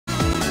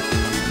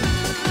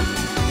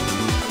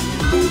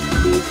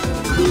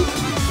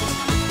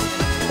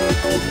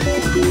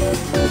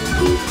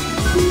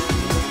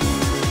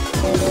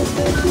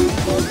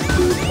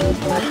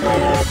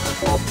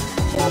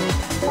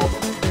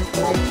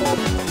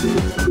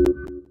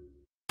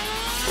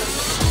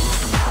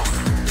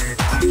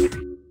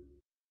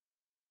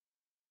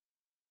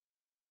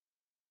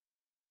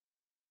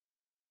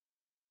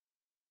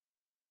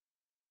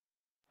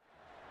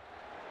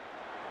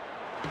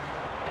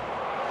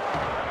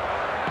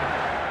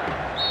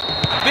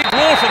Big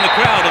roar from the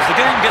crowd as the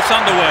game gets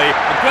underway.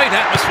 A great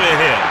atmosphere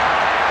here.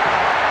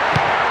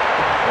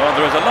 Well,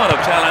 there is a lot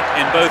of talent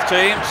in both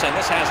teams, and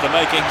this has the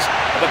makings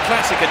of a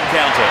classic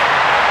encounter.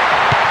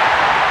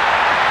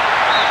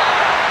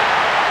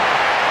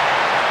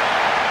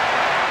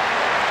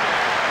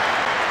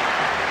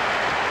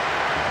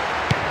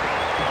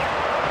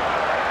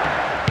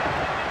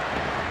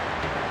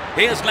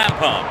 Here's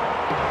Lampard.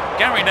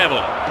 Gary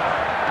Neville.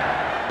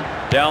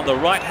 Down the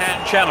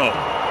right-hand channel.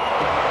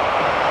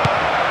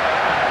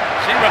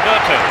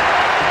 Roberto.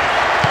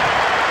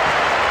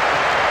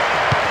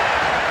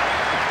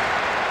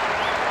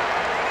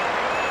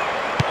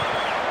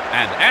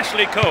 And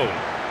Ashley Cole.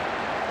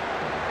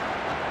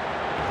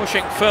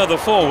 Pushing further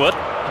forward.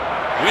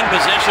 Win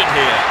possession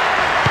here.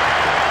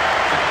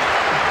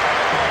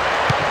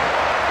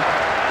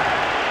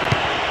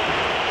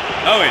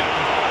 Owen.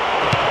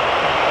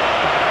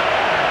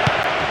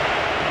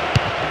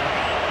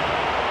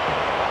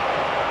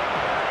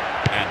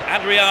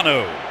 And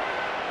Adriano.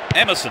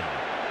 Emerson.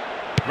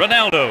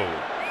 Ronaldo.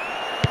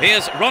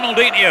 Here's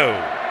Ronaldinho.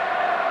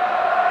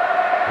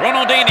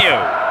 Ronaldinho.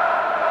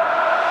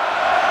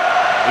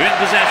 We're in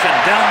possession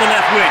down the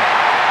left wing.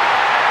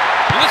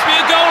 Will this be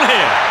a goal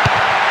here?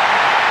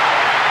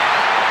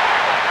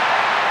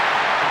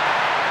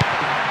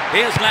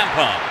 Here's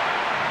Lampard.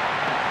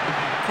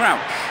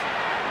 Crouch.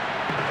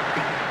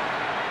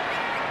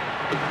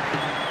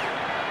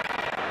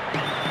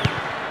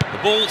 The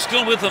ball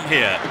still with them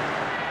here.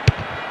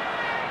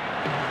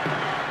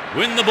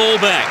 Win the ball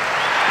back.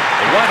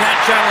 The right-hand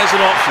channel is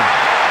an option.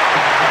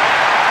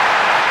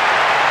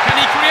 Can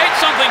he create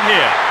something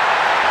here?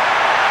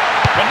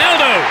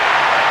 Ronaldo!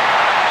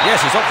 Yes,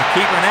 he's off the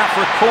keeper and out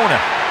for a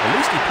corner. At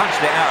least he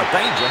punched it out of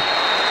danger.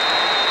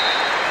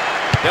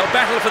 They'll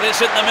battle for this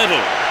in the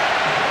middle.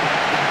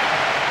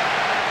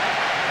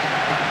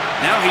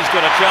 Now he's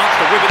got a chance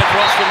to whip it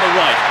across from the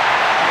right.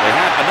 They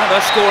have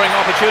another scoring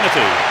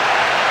opportunity.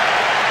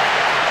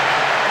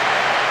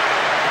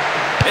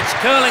 It's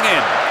curling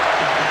in.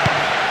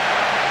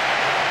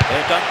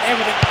 They've done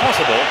everything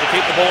possible to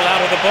keep the ball out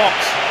of the box.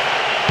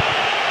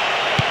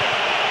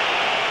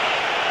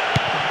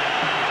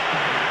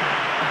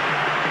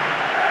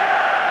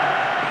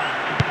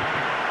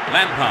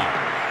 Lampard.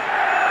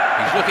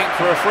 He's looking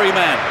for a free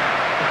man.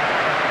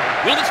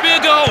 Will this be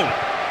a goal?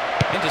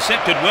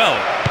 Intercepted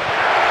well.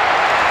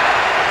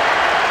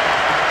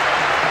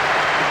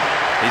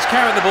 He's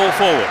carried the ball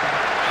forward.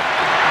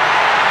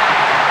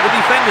 The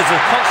defenders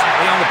are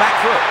constantly on the back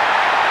foot.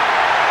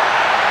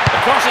 The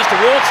cross is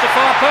towards the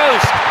far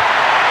post.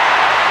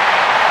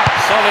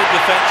 Solid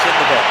defence in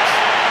the box.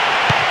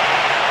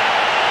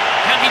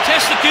 Can he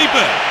test the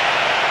keeper?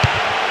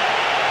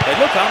 They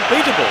look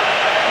unbeatable.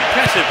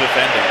 Impressive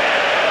defending.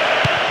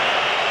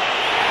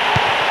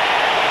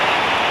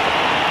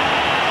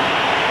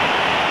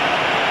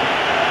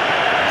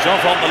 He's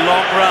off on the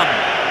long run.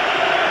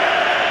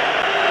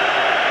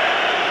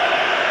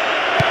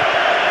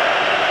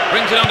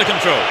 Brings it under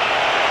control.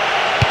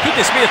 Could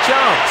this be a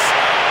chance?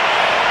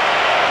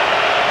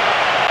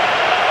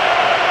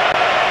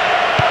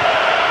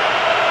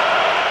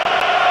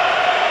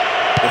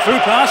 The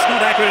through pass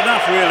not accurate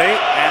enough really,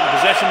 and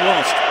possession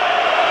lost.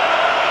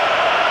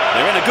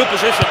 They're in a good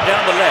position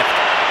down the left.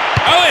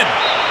 Owen!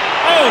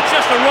 Oh,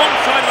 just the wrong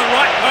side of the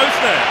right post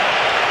there.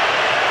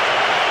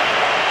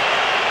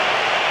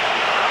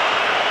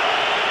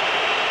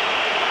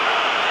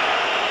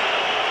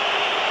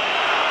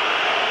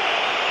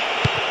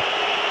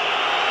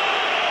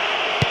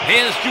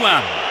 Here's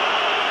Juan.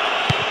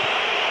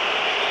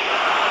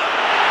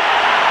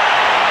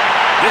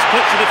 This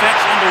puts the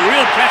defence under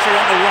real pressure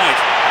on the right.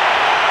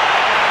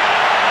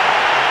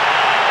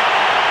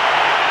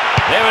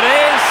 There it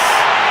is.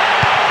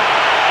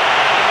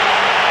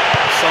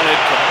 Solid,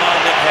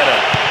 commanding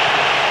header.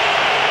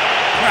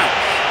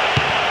 Crouch.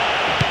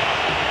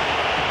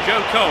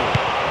 Joe Cole.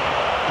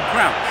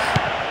 Crouch.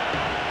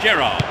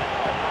 Gerrard.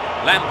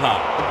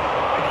 Lampard.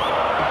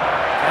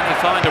 Can he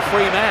find a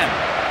free man?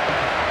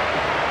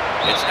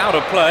 It's out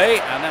of play,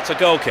 and that's a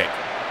goal kick.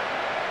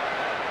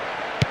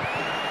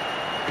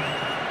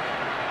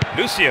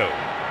 Lucio.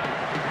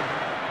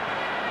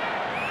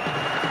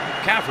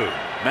 Cafu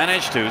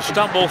managed to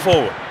stumble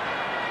forward.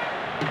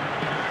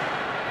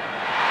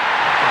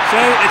 So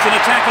it's an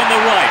attack on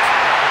the right.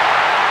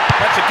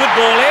 That's a good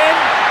ball in.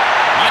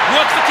 Might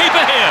work the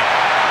keeper here.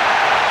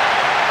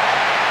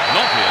 An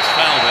obvious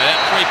foul there,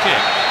 free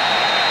kick.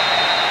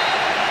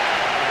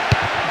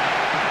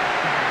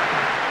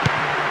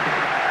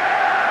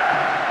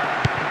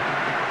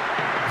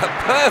 A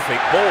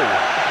perfect ball.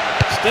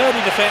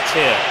 Sturdy defence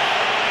here.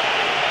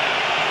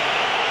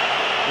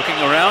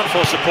 Looking around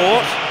for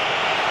support.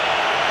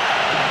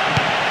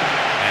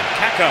 And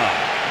Kaka.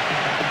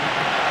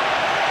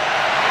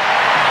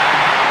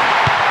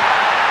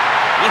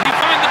 Will he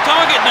find the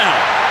target now?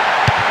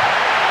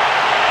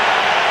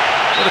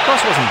 Well, the cross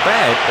wasn't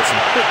bad, but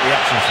some quick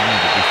reactions from the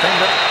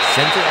defender.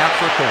 Sent it out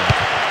for a corner.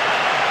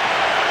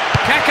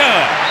 Kaka!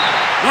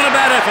 Not a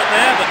bad effort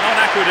there, but not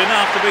accurate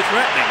enough to be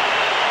threatening.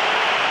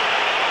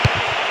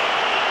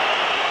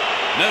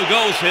 No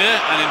goals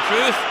here, and in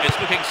truth, it's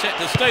looking set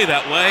to stay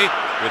that way,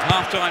 with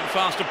half-time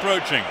fast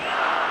approaching.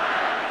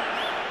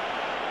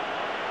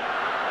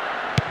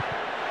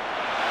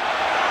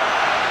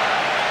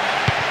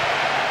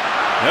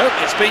 Nope,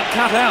 it's been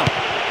cut out.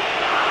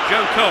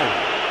 Joe Cole.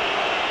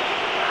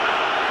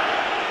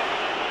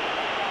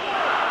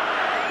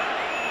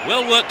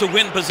 Well worked to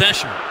win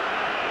possession.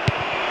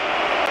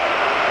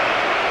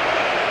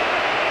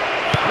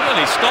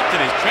 Really stopped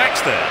in his tracks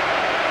there.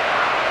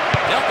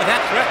 Dealt with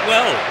that threat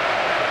well.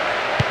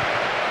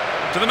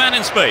 To the man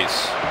in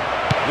space.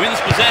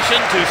 Wins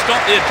possession to stop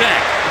the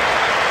attack.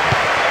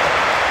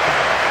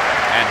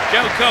 And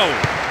Joe Cole.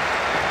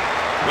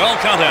 Well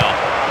cut out.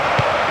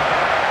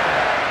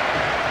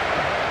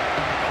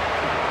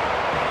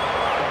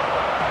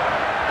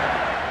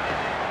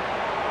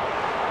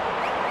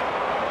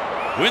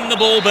 Win the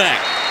ball back.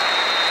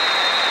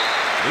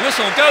 The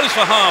whistle goes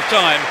for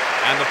half-time,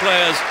 and the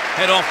players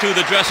head off to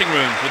the dressing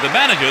rooms, with the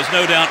managers,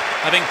 no doubt,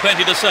 having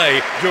plenty to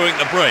say during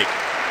the break.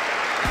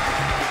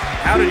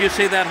 How did you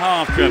see that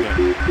half, Trevor?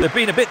 They've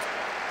been a bit...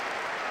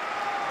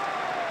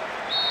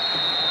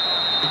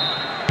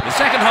 The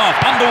second half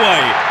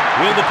underway.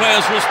 Will the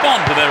players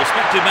respond to their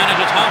respective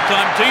managers'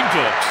 half-time team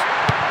talks?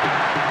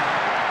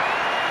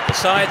 The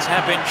sides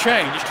have been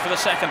changed for the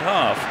second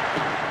half.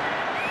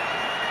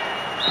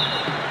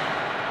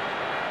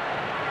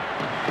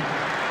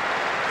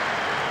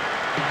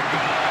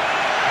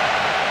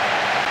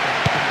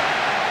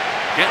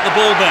 Get the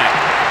ball back.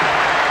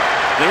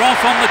 They're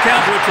off on the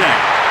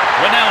counter-attack.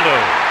 Ronaldo,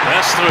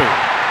 pass through.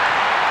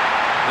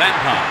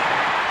 Lampard.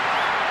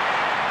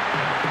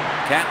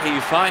 Can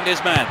he find his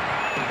man?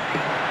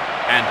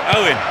 And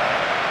Owen.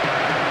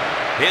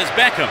 Here's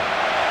Beckham.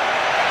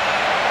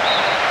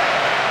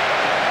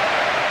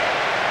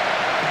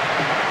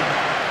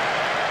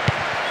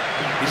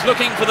 He's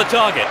looking for the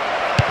target.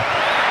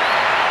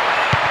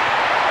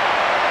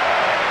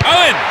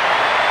 Owen!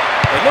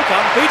 They look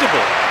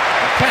unbeatable.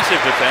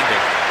 Impressive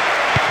defending.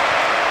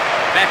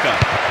 Beckham.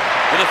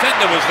 The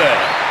defender was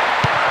there.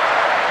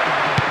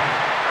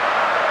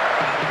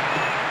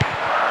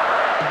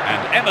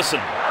 And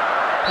Emerson.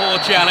 Poor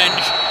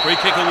challenge. Free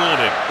kick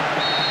awarded.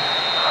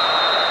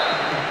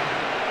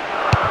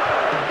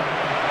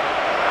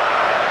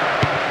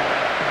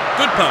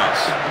 Good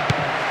pass.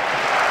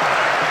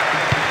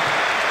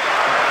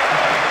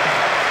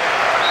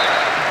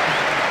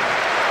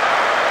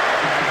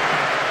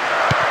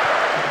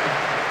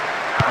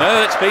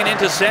 No, it's been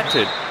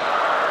intercepted.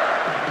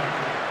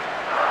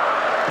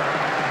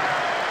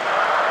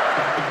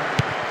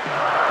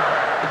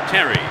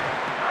 Terry.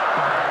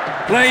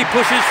 Play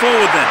pushes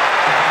forward then.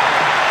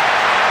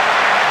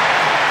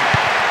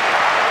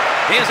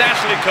 Here's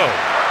Ashley Cole.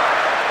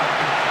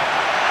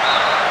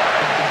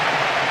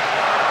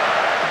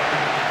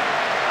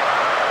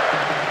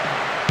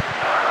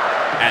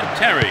 And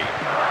Terry.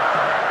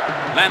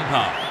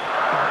 Lampard.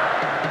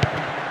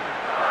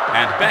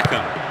 And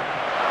Beckham.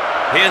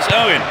 Here's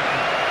Owen.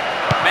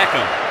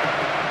 Beckham.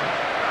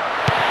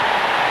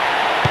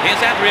 Here's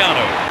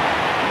Adriano.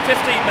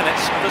 15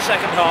 minutes of the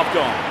second half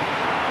gone.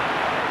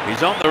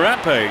 He's on the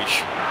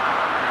rampage.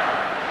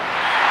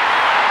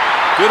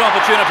 Good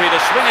opportunity to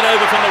swing it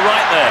over from the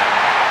right there.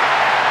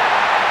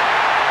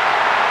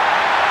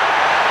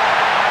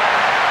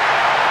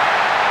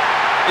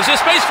 Is there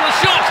space for a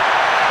shot?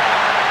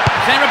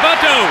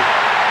 Roberto.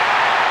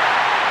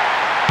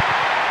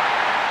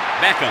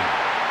 Beckham.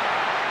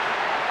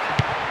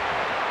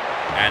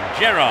 And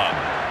Gerrard.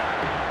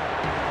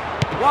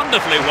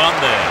 Wonderfully won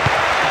there.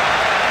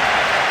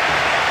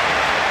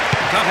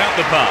 Cut out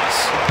the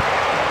pass.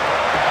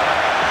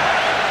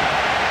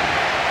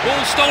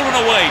 Ball stolen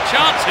away.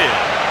 Chance here.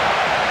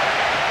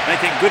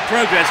 Making good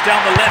progress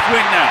down the left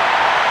wing now.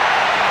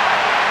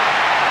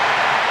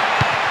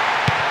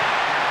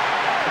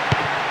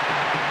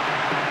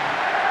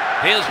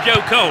 Here's Joe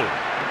Cole.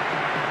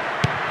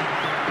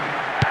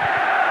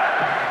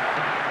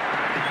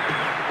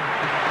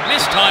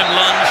 Missed-time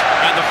lunge,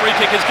 and the free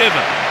kick is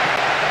given.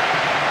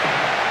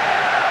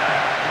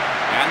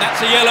 And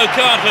that's a yellow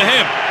card for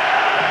him.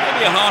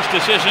 Maybe a harsh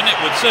decision, it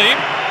would seem.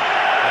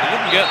 But he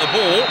didn't get the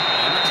ball,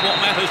 and that's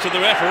what matters to the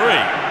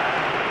referee.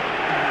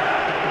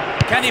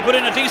 Can he put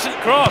in a decent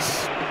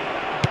cross?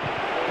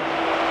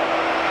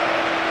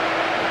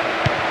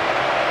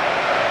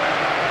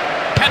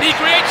 Can he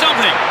create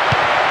something?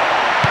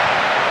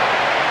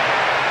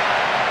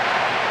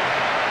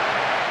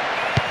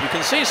 You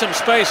can see some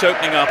space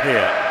opening up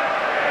here.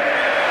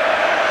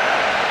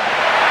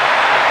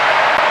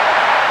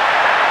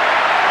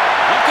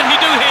 What can he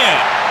do here?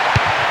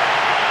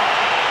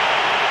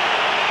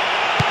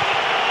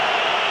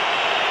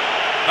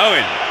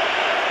 Owen.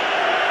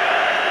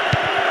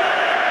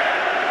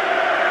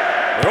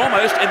 We're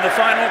almost in the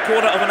final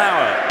quarter of an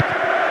hour.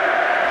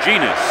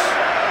 Genus.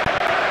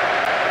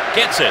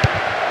 Gets it.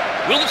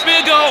 Will this be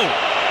a goal?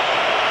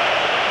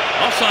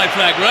 Offside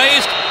flag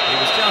raised. He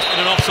was just in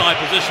an offside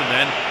position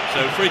then,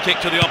 so free kick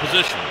to the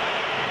opposition.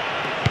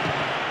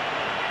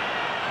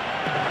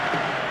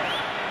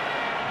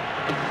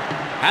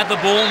 Had the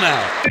ball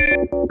now.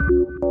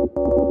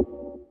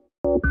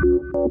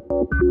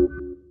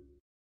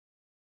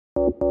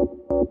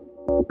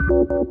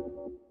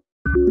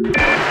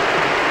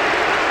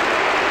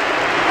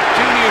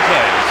 Two new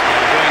players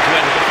are going to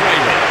enter the fray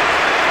here.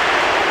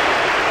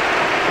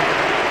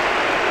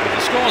 With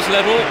the scores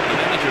level, the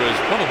manager is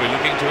probably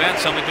looking to add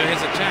something to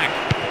his attack.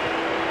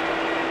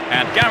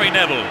 And Gary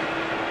Neville,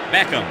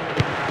 Beckham.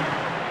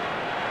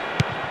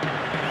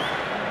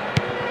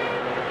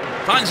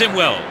 Finds him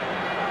well.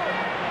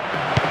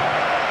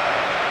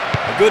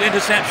 A good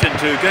interception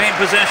to gain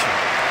possession.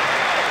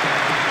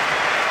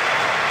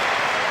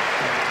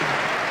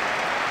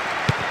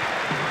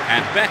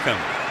 And Beckham.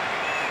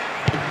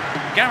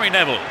 Gary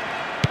Neville.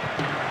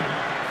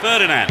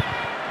 Ferdinand.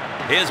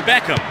 Here's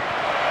Beckham.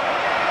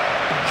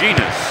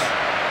 Genus.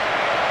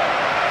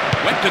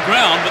 Went to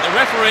ground, but the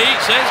referee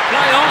says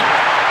play on.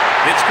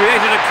 It's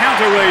created a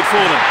counter raid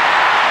for them.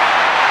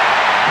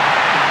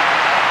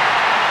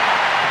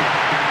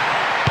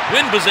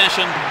 Win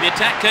possession, the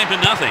attack came to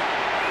nothing.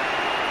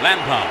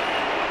 Lampard.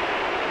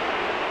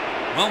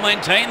 Well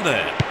maintained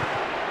there.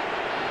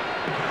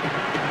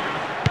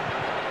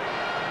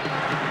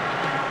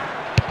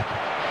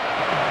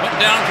 Went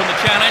down from the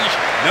challenge,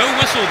 no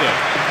whistle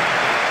though.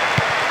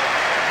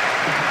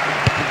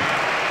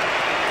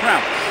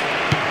 Crouch.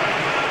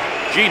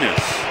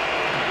 Genus.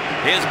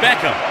 Here's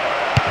Beckham.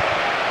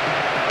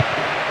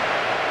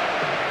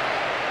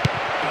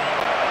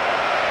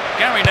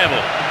 Gary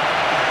Neville.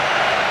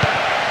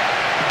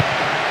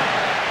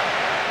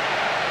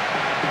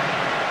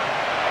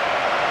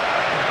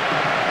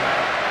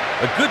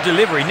 A good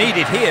delivery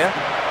needed here.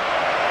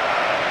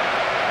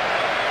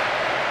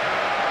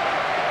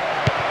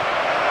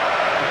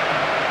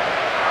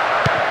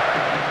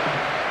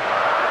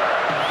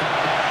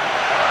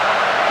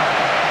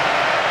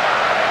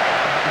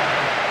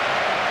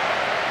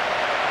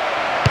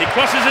 He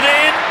crosses it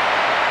in.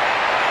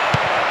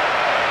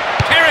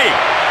 Terry.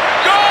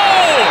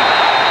 Goal!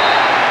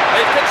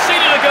 They've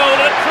conceded a goal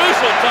at a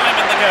crucial time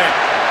in the game.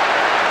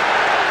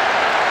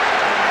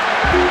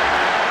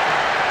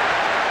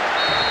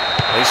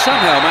 They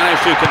somehow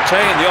managed to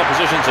contain the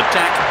opposition's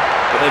attack,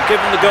 but they've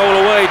given the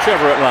goal away,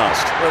 Trevor, at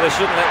last. Well, they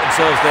shouldn't let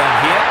themselves down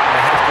here.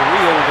 They have to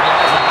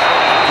reorganise and try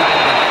and give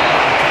them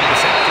the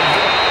interception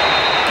here.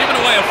 Given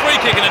away a free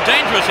kick in a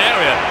dangerous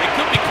area, it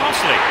could be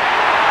costly.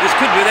 This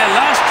could be their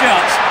last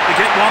chance to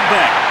get one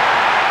back.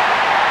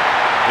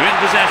 They're in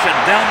possession,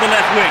 down the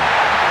left wing.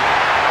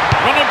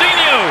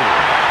 Ronaldinho!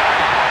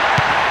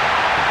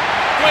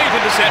 Great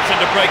interception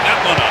to break that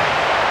one up.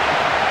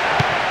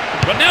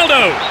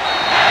 Ronaldo!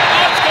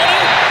 Oh, it's got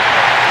him!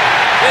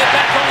 They're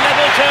back on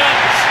level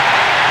terms.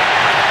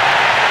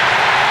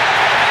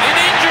 In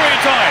injury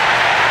time.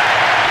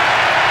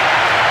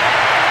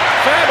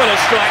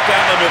 Fabulous strike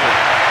down the middle.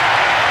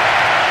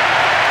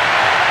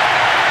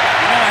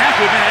 You know, I have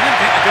to admit, I didn't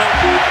think the goal...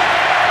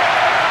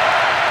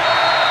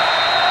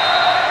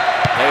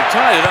 They've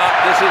tied it up.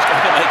 This is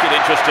going to make it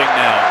interesting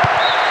now.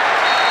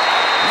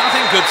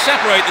 Nothing could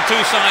separate the two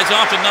sides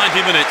after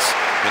 90 minutes.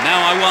 But now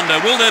I wonder,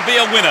 will there be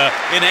a winner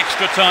in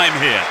extra time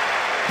here?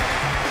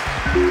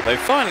 They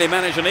finally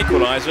managed an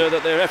equaliser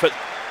that their effort...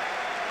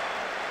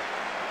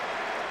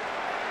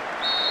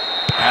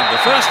 And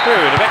the first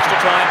period of extra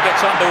time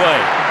gets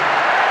underway.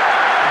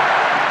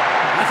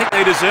 I think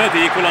they deserve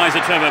the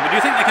equaliser, Trevor, but do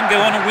you think they can go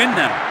on and win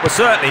now? Well,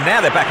 certainly,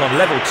 now they're back on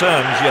level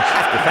terms, you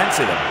have to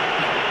fancy them.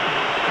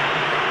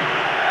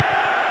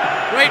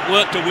 Great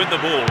work to win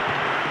the ball.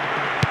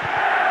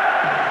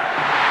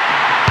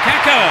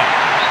 Kaka!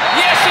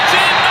 Yes, it's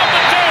in,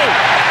 number 2!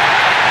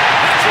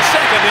 That's the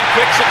second in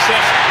quick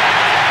succession.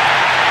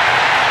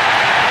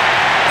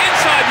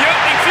 Inside the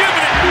opening few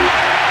minutes.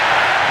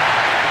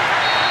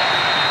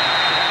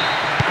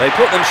 They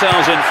put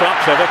themselves in front,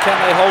 Trevor. Can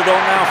they hold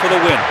on now for the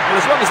win? Well,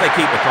 as long as they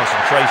keep the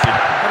concentration,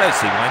 I don't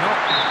see why not.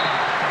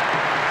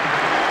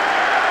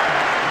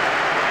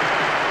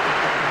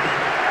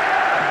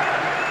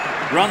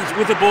 Runs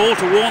with the ball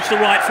towards the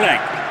right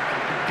flank.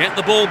 Get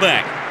the ball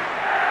back.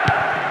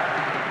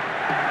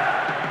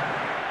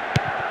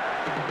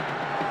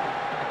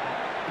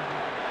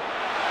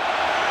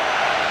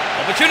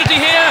 Opportunity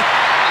here.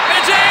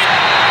 It's in!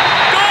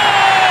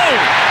 Goal!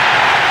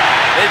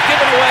 They've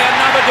given away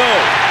another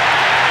goal.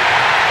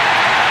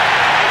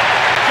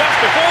 Just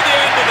before the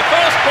end of the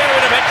first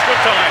period of extra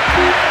time.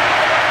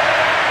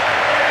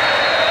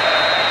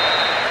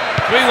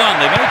 3-1.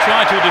 They may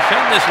try to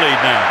defend this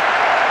lead now.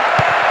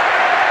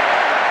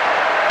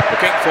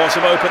 Looking for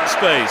some open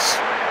space.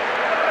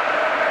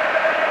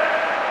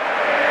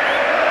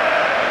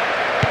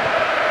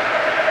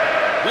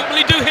 What will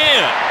he do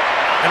here?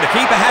 And the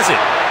keeper has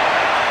it.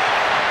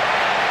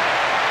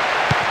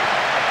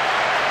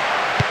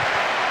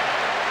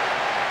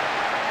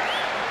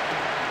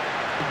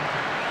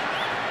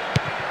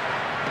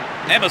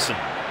 Emerson.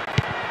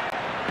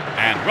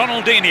 And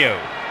Ronaldinho.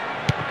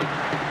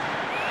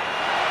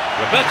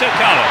 Roberto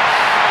Carlos.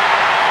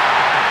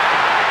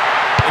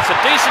 It's a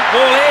decent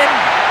ball in.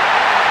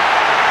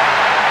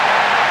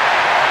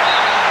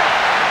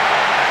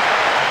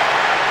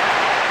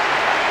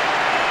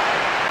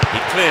 He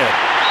cleared.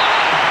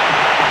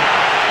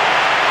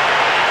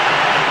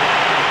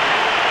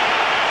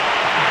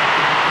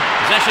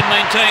 Possession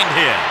maintained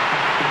here.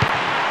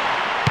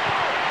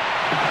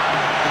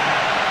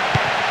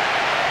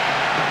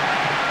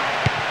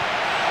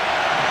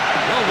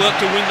 Well worked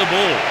to win the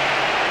ball.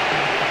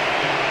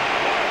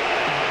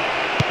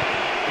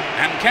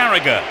 And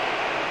Carragher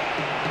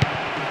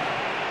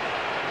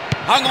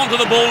hung on to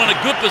the ball in a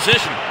good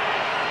position.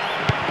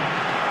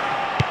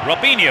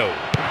 Robinho.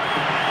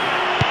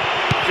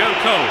 Joe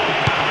Cole.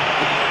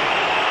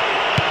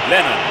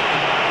 Lennon.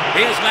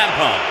 Here's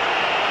Lampard.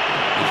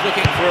 He's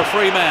looking for a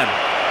free man.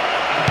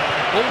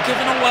 Ball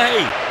given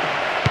away.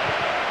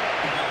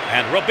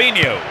 And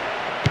Robinho.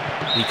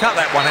 He cut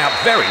that one out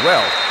very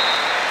well.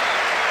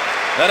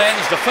 That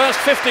ends the first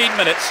 15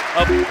 minutes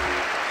of...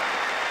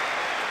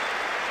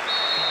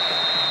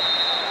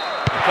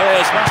 The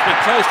players must be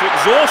close to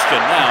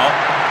exhaustion now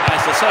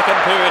as the second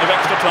period of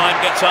extra time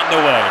gets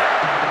underway.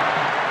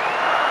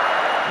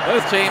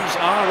 Both teams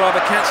are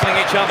rather cancelling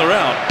each other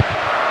out.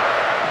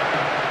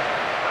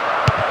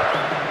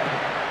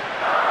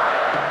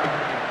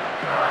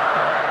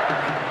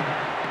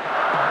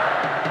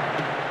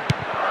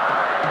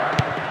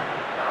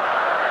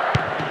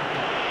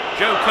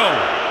 Joe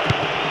Cole.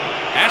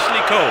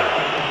 Ashley Cole.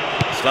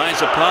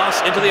 Slides a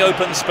pass into the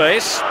open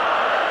space.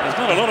 There's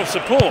not a lot of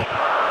support.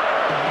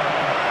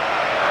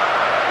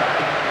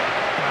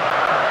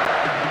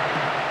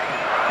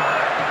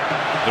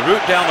 The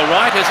route down the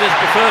right is his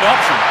preferred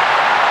option.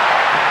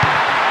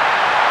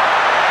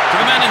 To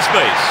the man in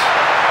space.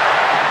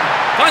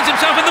 Finds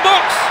himself in the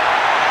box.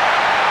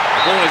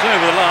 The ball is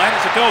over the line.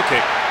 It's a goal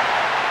kick.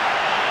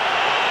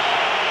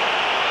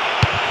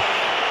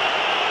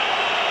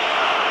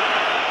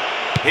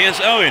 Here's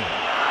Owen.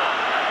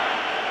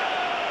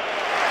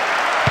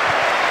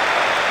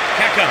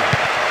 Kaká.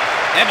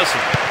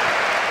 Emerson.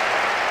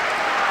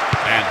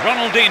 And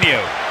Ronaldinho.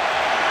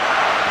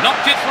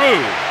 Knocked it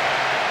through.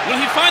 Will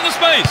he find the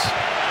space?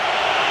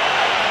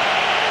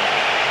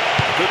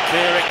 Good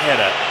clearing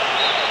header.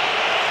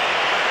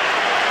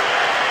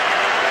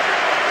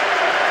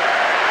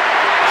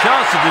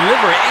 Chance to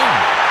deliver it in.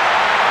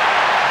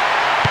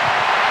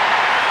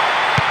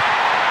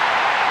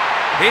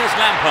 Here's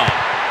Lampard.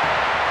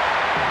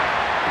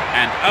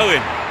 And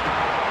Owen.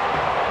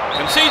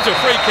 Concedes a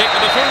free kick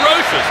with a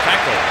ferocious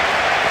tackle.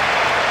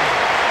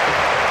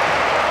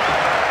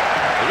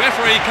 The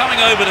referee coming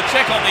over to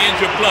check on the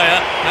injured player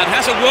and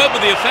has a word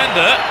with the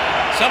offender.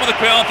 Some of the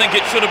crowd think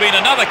it should have been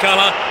another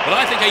colour, but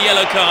I think a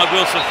yellow card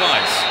will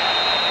suffice.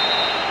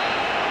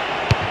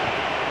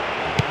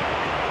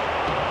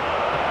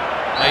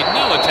 Made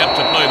no attempt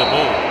to play the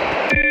ball.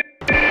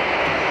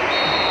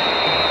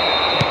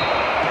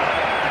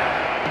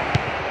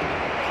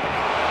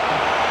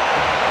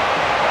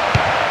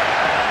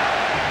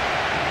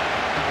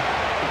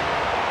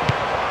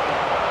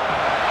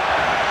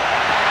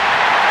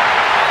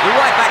 The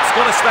right back's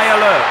got to stay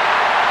alert.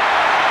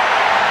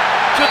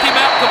 Took him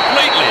out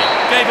completely,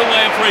 gave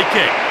away a free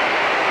kick.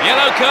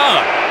 Yellow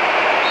card.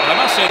 And I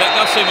must say that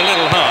does seem a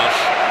little harsh.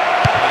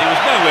 But he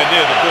was nowhere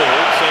near the ball,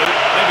 so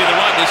maybe the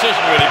right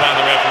decision really by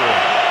the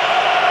referee.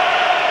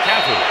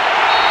 Cafu.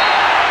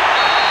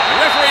 The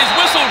referee's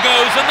whistle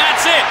goes and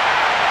that's it.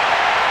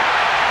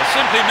 A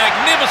simply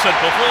magnificent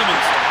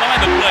performance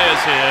by the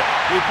players here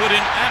who put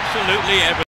in absolutely everything.